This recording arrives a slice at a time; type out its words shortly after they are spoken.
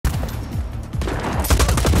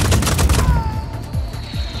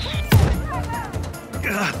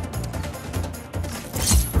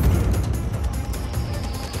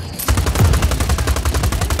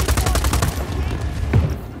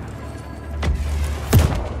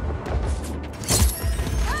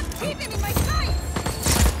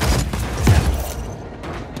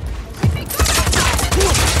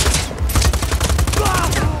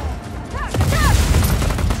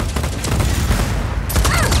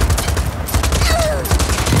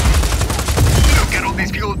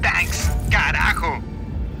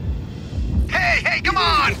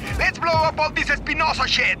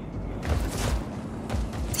Shit!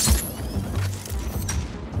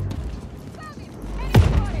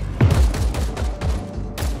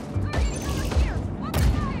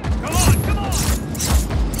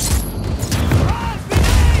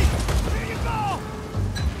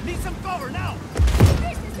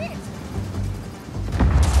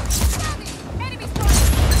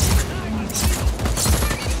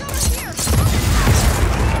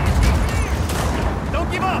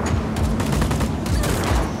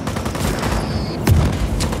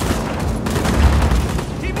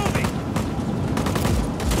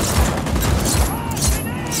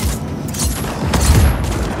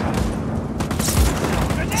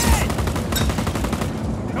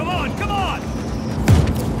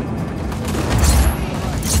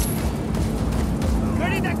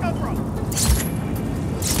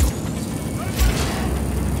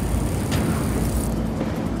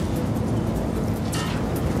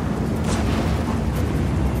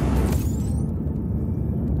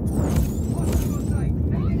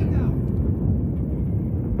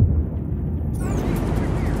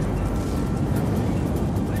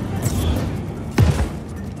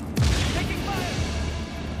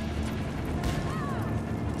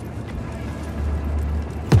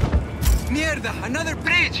 Mierda! Another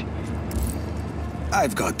bridge!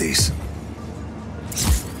 I've got this.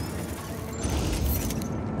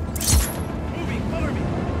 Moving, cover me!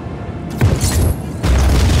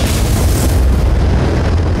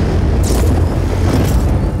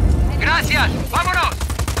 Gracias! ¡Vámonos!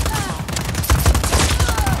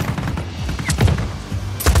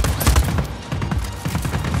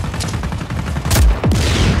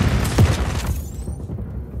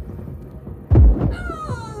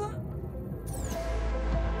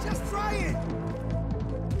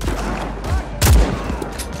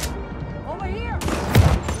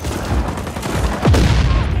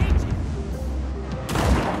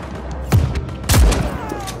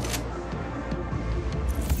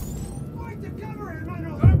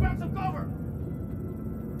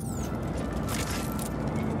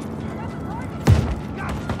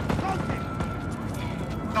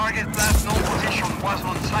 Target last known position was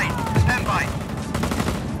on site. Stand by.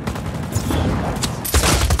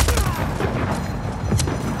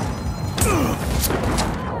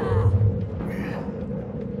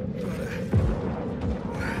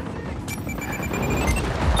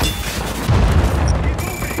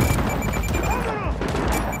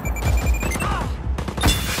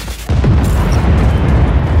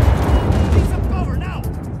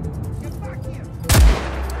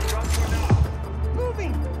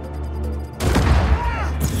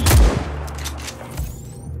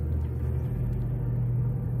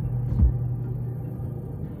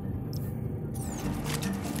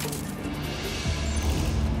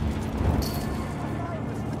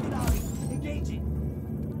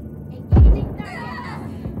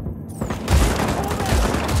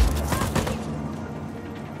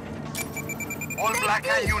 All Black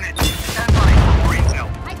Hand units, stand by for intel.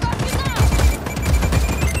 I got you now!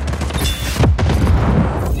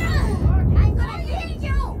 I'm gonna hit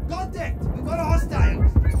you! Contact! We got a hostile!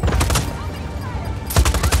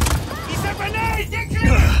 He's a grenade!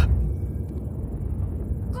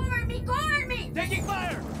 Cover me! Cover me! Taking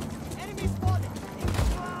fire! Enemy spotted!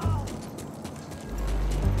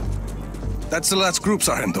 That's the last group,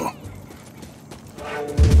 Sargento.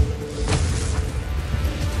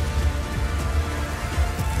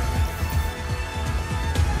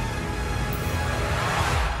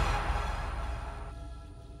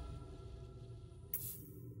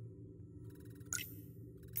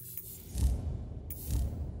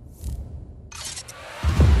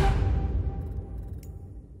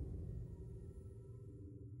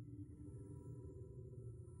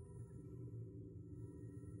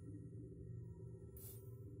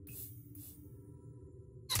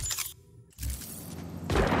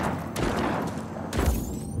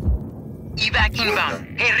 Evac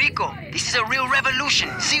inbound. Hey, Rico, this is a real revolution,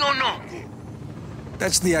 sí o no?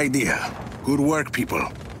 That's the idea. Good work, people.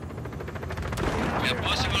 We have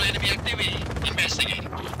possible enemy activity. Investigate.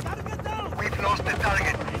 We've lost the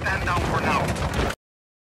target. Stand down for now.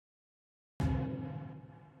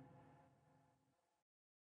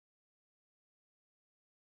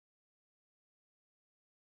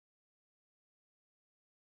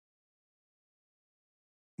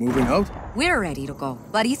 Moving out? We're ready to go,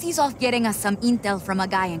 but Izzy's off getting us some intel from a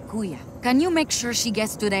guy in Kuya. Can you make sure she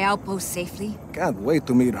gets to the outpost safely? Can't wait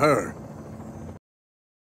to meet her.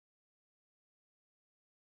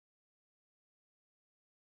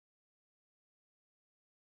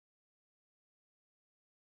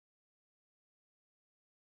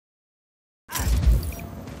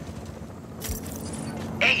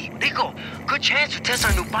 Hey, Rico, good chance to test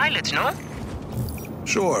our new pilots, no?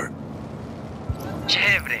 Sure.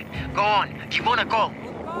 Chévere. Go on. Keep on a call.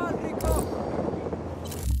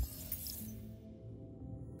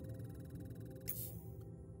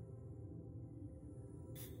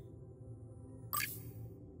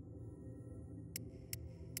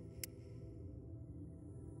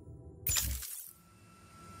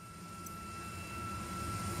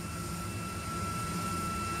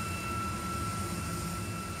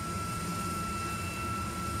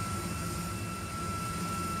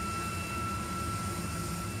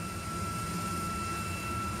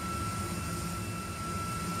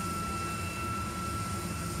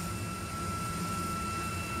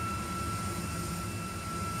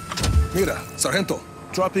 Mira, Sargento,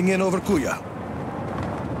 dropping in over Kuya.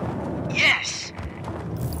 Yes.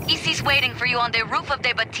 Izzy's waiting for you on the roof of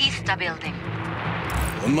the Batista building.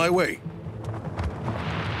 On my way.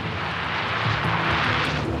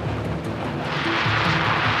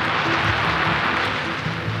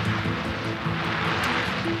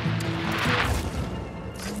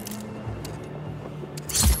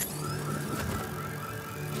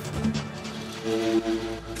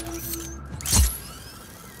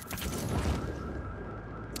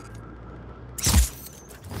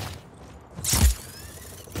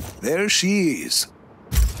 There she is.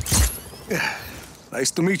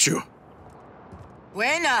 Nice to meet you.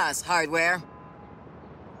 Buenas, Hardware.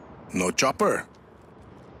 No chopper?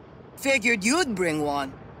 Figured you'd bring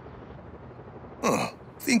one. Oh,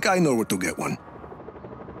 think I know where to get one.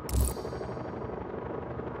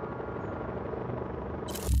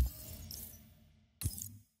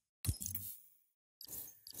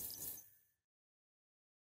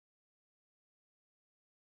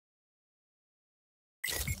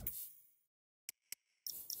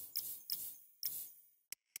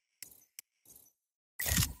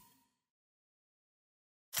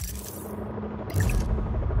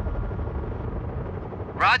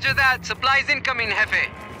 Roger that. Supplies incoming, Jefe.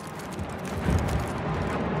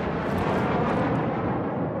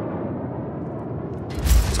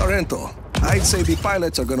 Sargento, I'd say the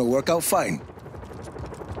pilots are gonna work out fine.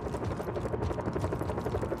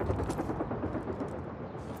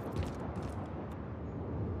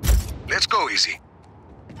 Let's go, Izzy.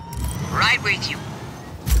 Right with you.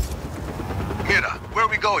 Mira, where are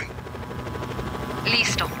we going?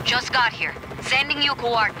 Listo. Just got here. Sending you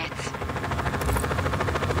coordinates.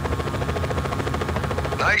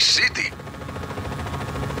 Nice city.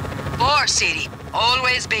 Poor city.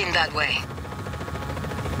 Always been that way.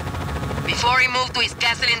 Before he moved to his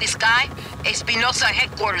castle in the sky, Espinosa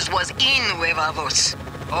headquarters was in Nueva Voz.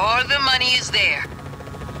 All the money is there.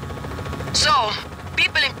 So,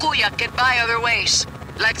 people in Kuya get by other ways,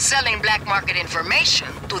 like selling black market information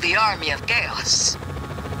to the Army of Chaos.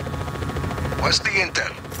 What's the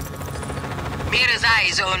intel? Mira's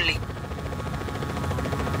eyes only.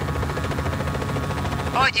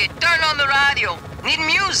 Oye, turn on the radio. Need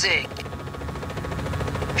music.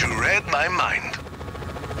 You read my mind.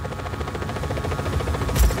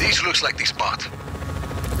 This looks like the spot.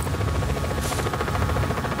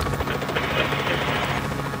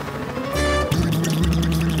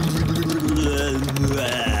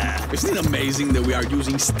 Isn't it amazing that we are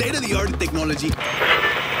using state-of-the-art technology?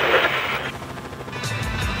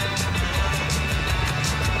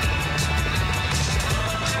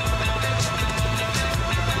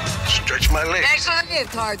 Stretch my legs. Thanks for the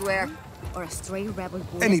gift, Hardware. Or a stray rebel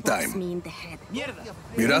bullet Anytime. busts me in the head.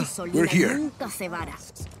 Mira, we're here. Nunca se vara.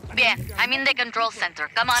 Bien, I'm in the control center.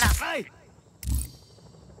 Come on up.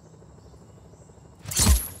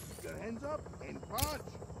 Your hands up and punch.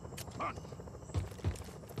 Punch.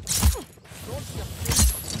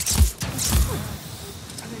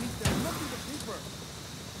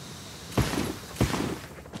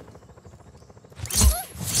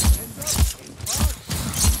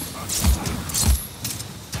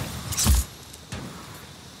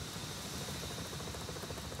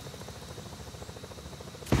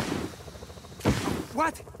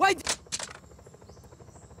 What? Why?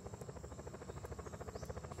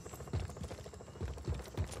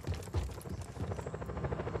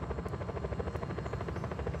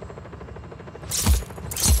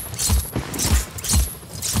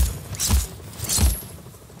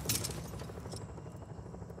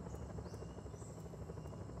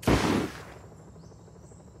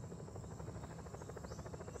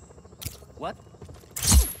 What?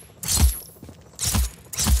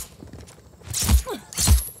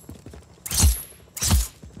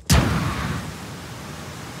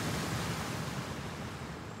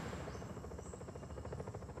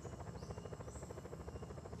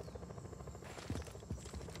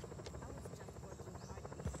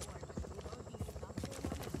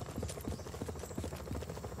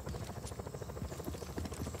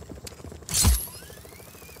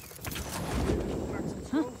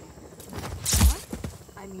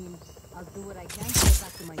 I'll do what I can to get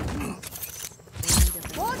back to my teams.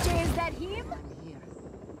 Roger, is that him? I'm here.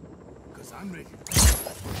 Because I'm ready.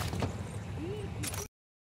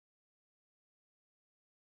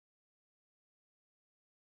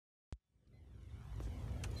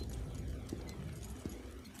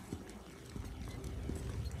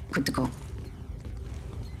 Good to go.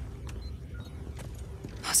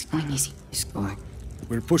 How's it going, Easy? It's going.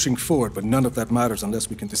 We're pushing forward, but none of that matters unless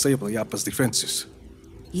we can disable Yappa's defenses.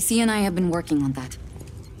 EC and I have been working on that.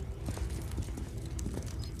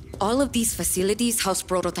 All of these facilities house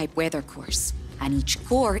prototype weather cores, and each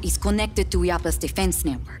core is connected to Yappa's defense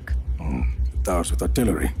network. Towers with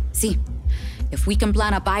artillery. See, if we can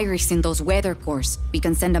plant a virus in those weather cores, we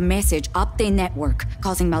can send a message up the network,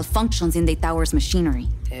 causing malfunctions in the tower's machinery.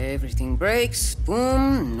 Everything breaks,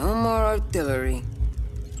 boom, no more artillery.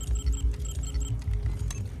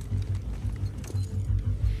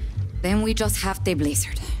 Then we just have the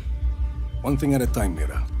blizzard. One thing at a time,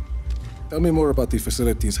 Mira. Tell me more about the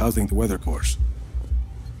facilities housing the weather cores.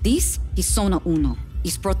 This is Zona Uno.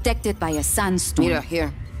 It's protected by a sandstorm. Mira,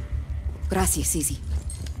 here. Gracias, Izzy.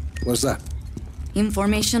 What's that?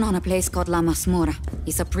 Information on a place called La Masmorra.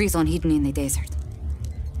 It's a prison hidden in the desert.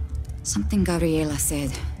 Something Gabriela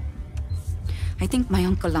said. I think my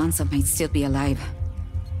Uncle Lanza might still be alive.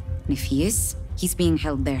 And if he is, he's being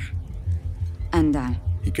held there. And,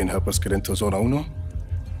 He can help us get into Zona Uno?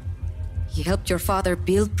 he helped your father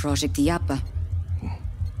build Project Yappa.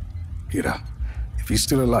 Mira, if he's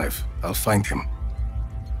still alive, I'll find him.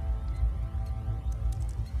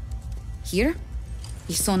 Here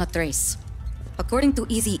is Zona Tres. According to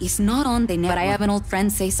Izzy, it's not on the net, but I have an old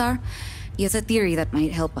friend, Cesar. He has a theory that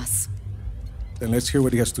might help us. Then let's hear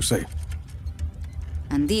what he has to say.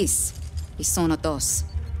 And this is Zona Dos.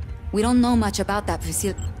 We don't know much about that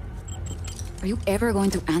facility. Are you ever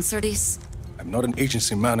going to answer this? I'm not an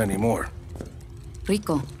agency man anymore.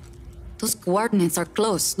 Rico, those coordinates are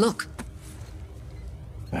close. Look.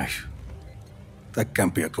 Ay, that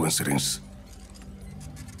can't be a coincidence.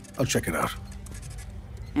 I'll check it out.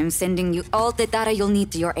 I'm sending you all the data you'll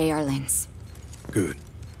need to your AR lens. Good.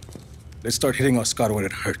 Let's start hitting Oscar where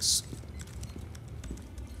it hurts.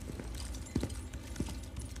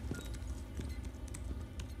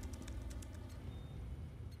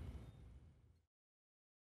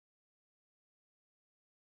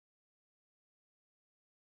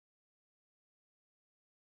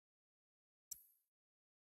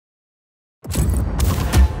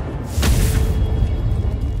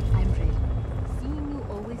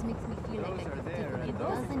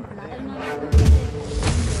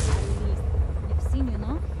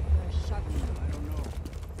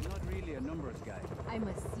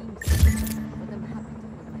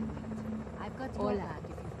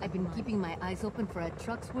 Open for a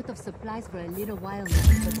truck's worth of supplies for a little while now,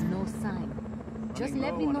 but no sign. Just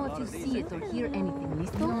let me know if you see it or hear anything,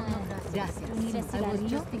 listo? Gracias. I was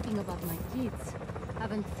just thinking about my kids.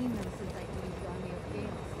 Haven't seen them since I joined the Army of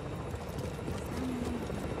Chaos.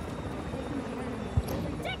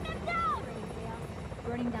 Take them down!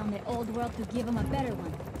 Burning down the old world to give them a better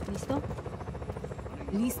one. Listo?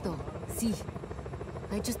 Listo. Sí.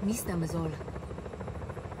 I just miss them is all.